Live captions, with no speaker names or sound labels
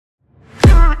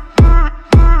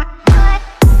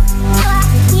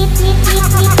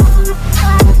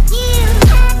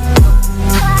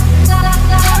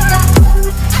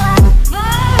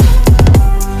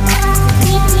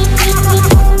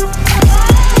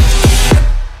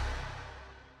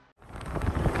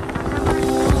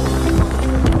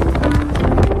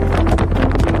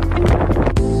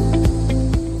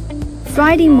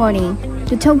Friday morning,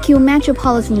 the Tokyo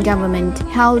Metropolitan Government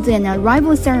held an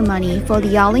arrival ceremony for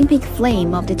the Olympic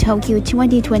flame of the Tokyo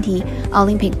 2020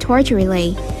 Olympic Torch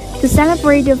Relay to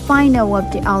celebrate the final of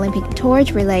the Olympic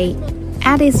Torch Relay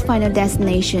at its final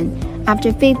destination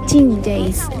after 15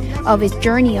 days of its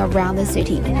journey around the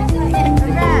city.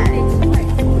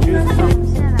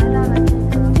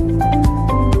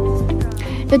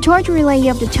 The torch relay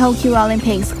of the Tokyo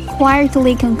Olympics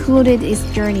quietly concluded its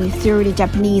journey through the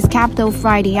Japanese capital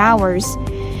Friday hours,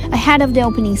 ahead of the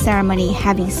opening ceremony,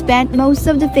 having spent most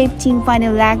of the 15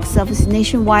 final legs of its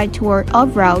nationwide tour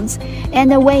off-roads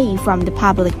and away from the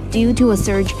public due to a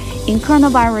surge in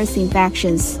coronavirus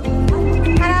infections.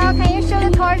 Hello, can you show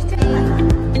the torch to me?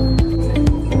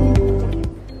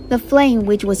 The flame,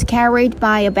 which was carried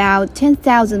by about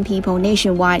 10,000 people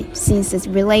nationwide since its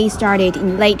relay started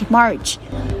in late March,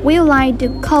 will light the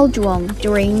cauldron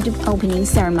during the opening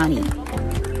ceremony.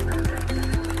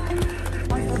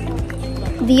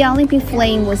 The Olympic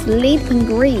flame was lit in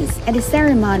Greece at the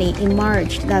ceremony in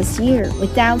March last year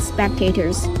without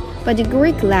spectators, but the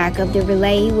Greek leg of the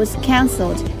relay was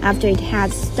cancelled after it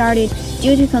had started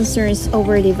due to concerns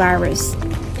over the virus.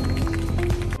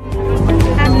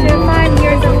 After 5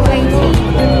 years of waiting,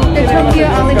 the Tokyo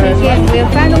Olympic Games will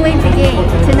finally begin.